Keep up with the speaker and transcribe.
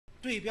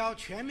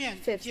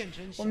Fifth,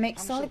 we'll make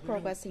solid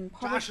progress in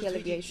poverty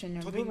alleviation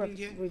and rural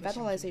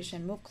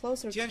revitalization, move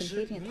closer to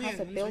completing the task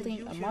of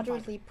building a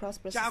moderately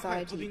prosperous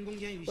society.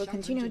 We'll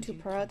continue to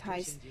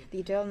prioritize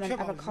the development of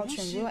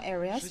agriculture in rural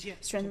areas,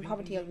 strengthen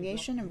poverty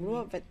alleviation and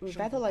rural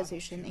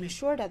revitalization,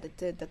 ensure that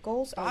the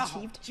goals are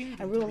achieved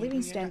and rural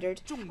living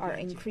standards are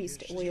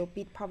increased. We'll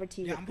beat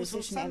poverty with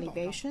precision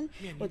alleviation.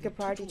 We'll give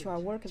priority to our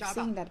work of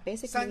seeing that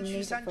basic living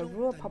needs of the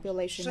rural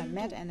population are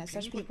met and that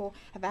such people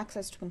have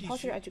access to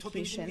compulsory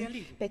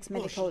education, basic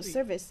medical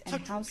service,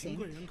 and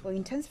housing. We'll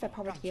intensify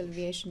poverty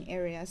alleviation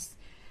areas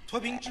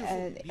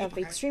of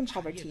extreme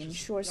poverty,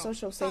 ensure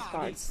social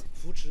safeguards.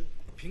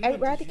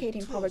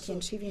 Eradicating poverty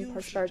and achieving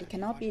prosperity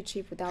cannot be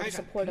achieved without the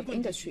support of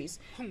industries.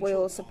 We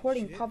will support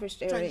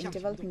impoverished areas in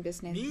developing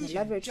business and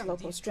leverage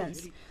local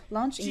strengths,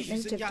 launch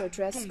initiatives to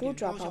address school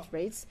dropout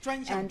rates,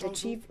 and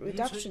achieve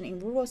reduction in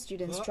rural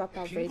students'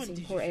 dropout rates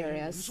in poor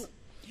areas.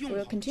 We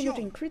will continue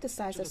to increase the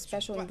size of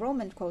special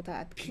enrollment quota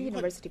at key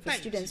universities for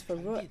students for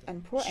rural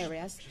and poor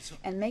areas,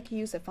 and make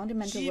use of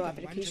fundamental rural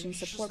education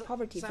to support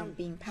poverty from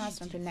being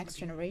passed on to the next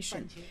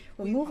generation.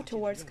 We move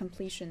towards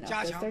completion of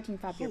the 13th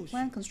Five-Year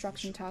Plan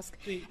construction task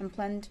and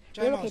planned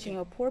relocating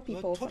of poor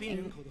people from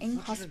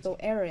inhospitable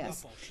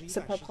areas.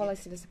 Support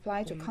policies that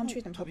supply to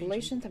countries and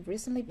populations have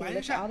recently been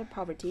lifted out of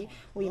poverty.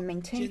 We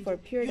maintain for a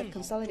period of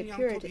consolidated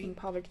period in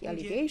poverty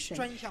alleviation.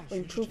 We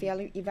improve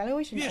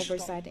evaluation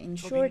oversight and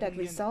ensure that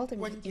results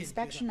of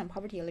inspection and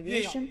poverty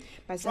alleviation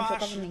by central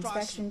government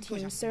inspection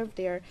teams serve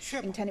their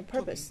intended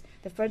purpose.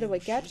 The further we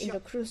get in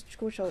the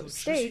crucial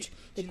stage,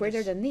 the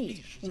greater the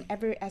need in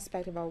every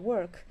aspect of our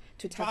work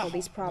to tackle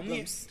these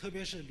problems.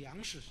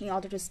 In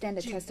order to stand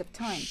the test of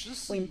time,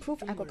 we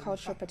improve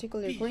agriculture,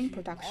 particularly grain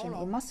production.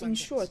 We must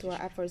ensure through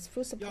our efforts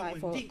food supply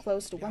for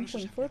close to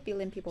 1.4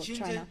 billion people of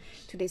China.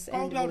 To this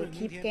end, we will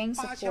keep gain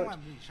support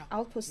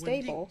output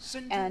stable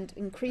and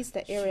increase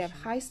the area of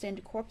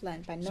high-standard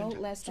cropland by no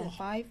less than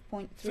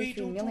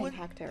 5.33 million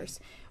hectares.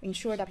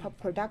 Ensure that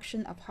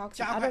production of hogs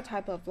and other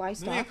types of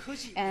livestock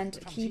and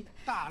keep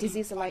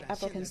diseases like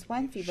African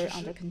swine fever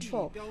under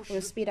control. We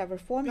will speed up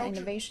reform and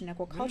innovation in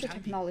agricultural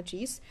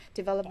technologies,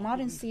 develop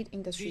modern seed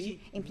industry,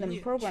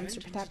 implement programs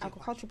to protect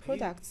agricultural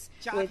products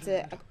with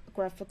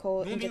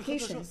graphical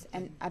indications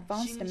and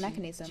advanced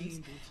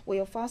mechanisms. We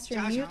will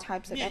foster new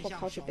types of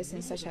agriculture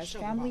business such as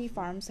family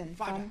farms and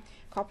farm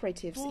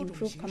cooperatives,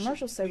 improve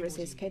commercial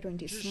services catering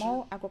to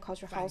small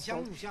agricultural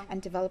households,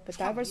 and develop a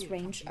diverse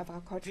range of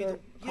agricultural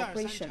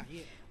cooperation.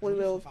 We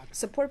will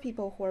support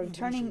people who are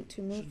returning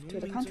to move to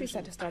the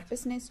countryside to start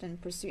business and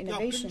pursue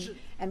innovation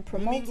and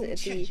promote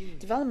the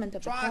development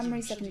of the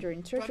primary, secondary,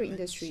 and tertiary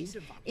industries.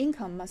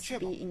 Income must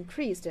be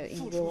increased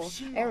in rural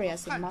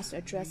areas and must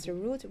address the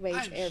root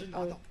wage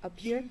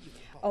appear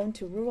owed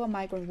to rural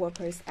migrant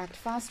workers, act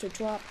fast to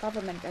draw up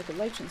government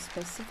regulations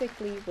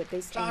specifically with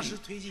this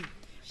aim.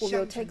 We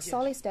will take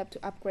solid steps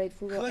to upgrade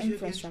rural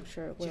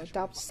infrastructure. We will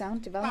adopt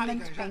sound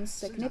development plans,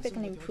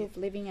 significantly improve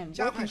living and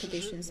working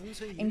conditions.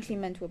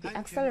 Implement will be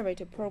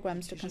accelerated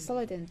programs to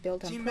consolidate and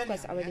build on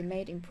progress already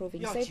made,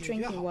 improving safe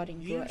drinking water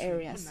in rural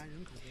areas.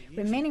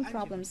 Remaining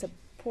problems of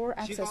poor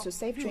access to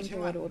safe drinking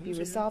water will be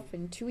resolved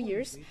in 2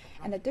 years.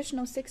 An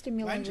additional 60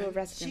 million rural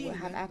residents will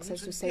have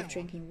access to safe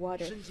drinking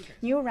water.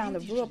 New round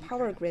of rural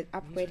power grid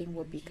upgrading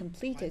will be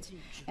completed,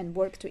 and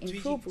work to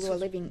improve rural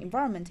living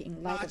environment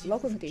in light of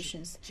local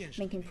conditions,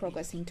 making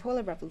progress in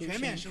toilet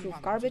revolution,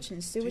 improve garbage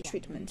and sewage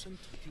treatment.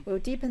 We will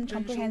deepen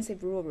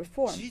comprehensive rural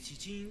reform.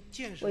 We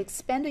will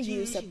expand the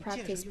use of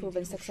practice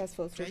proven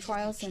successful through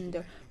trials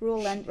and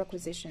rural land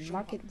requisition,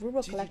 market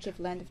rural collective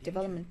land for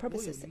development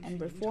purposes,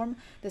 and reform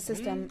the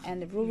system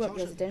and rural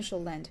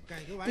residential land.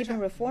 Deepen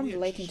reform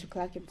relating to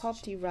collective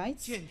property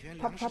rights,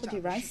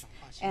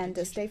 and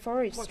state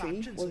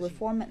forestry. Will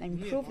reform and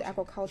improve the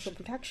agricultural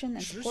protection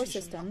and support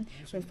system,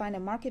 refine a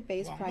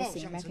market-based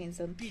pricing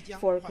mechanism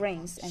for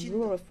grains, and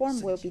rural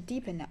reform will be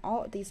deepened.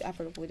 All these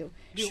efforts will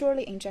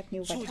surely inject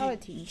new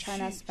vitality in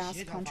China's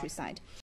vast countryside.